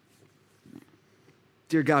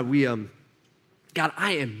 Dear God, God,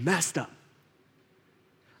 I am messed up.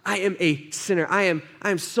 I am a sinner. I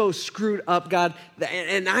am so screwed up, God,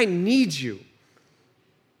 and I need you.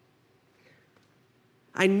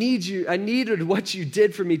 I need you. I needed what you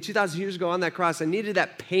did for me 2,000 years ago on that cross. I needed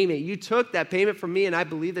that payment. You took that payment from me, and I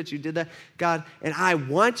believe that you did that, God, and I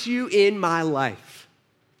want you in my life.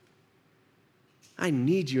 I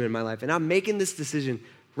need you in my life, and I'm making this decision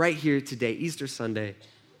right here today, Easter Sunday,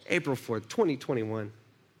 April 4th, 2021.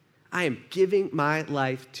 I am giving my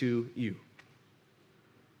life to you.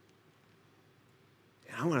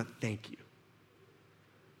 And I want to thank you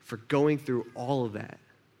for going through all of that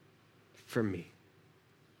for me.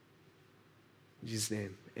 In Jesus'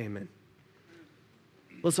 name, amen.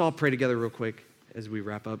 Let's all pray together real quick as we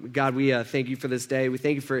wrap up. God, we thank you for this day. We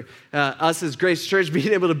thank you for us as Grace Church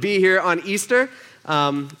being able to be here on Easter.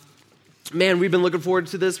 Man, we've been looking forward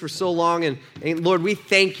to this for so long, and Lord, we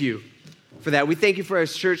thank you for that. We thank you for our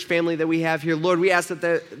church family that we have here. Lord, we ask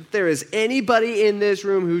that there is anybody in this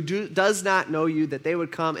room who does not know you, that they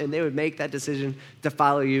would come and they would make that decision to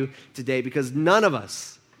follow you today, because none of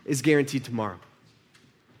us is guaranteed tomorrow.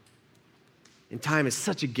 And time is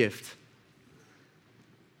such a gift.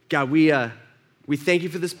 God, we thank you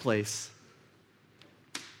for this place.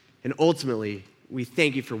 And ultimately, we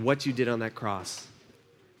thank you for what you did on that cross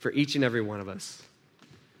for each and every one of us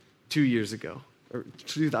 2 years ago, or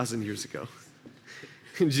 2,000 years ago.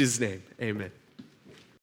 In Jesus' name, amen.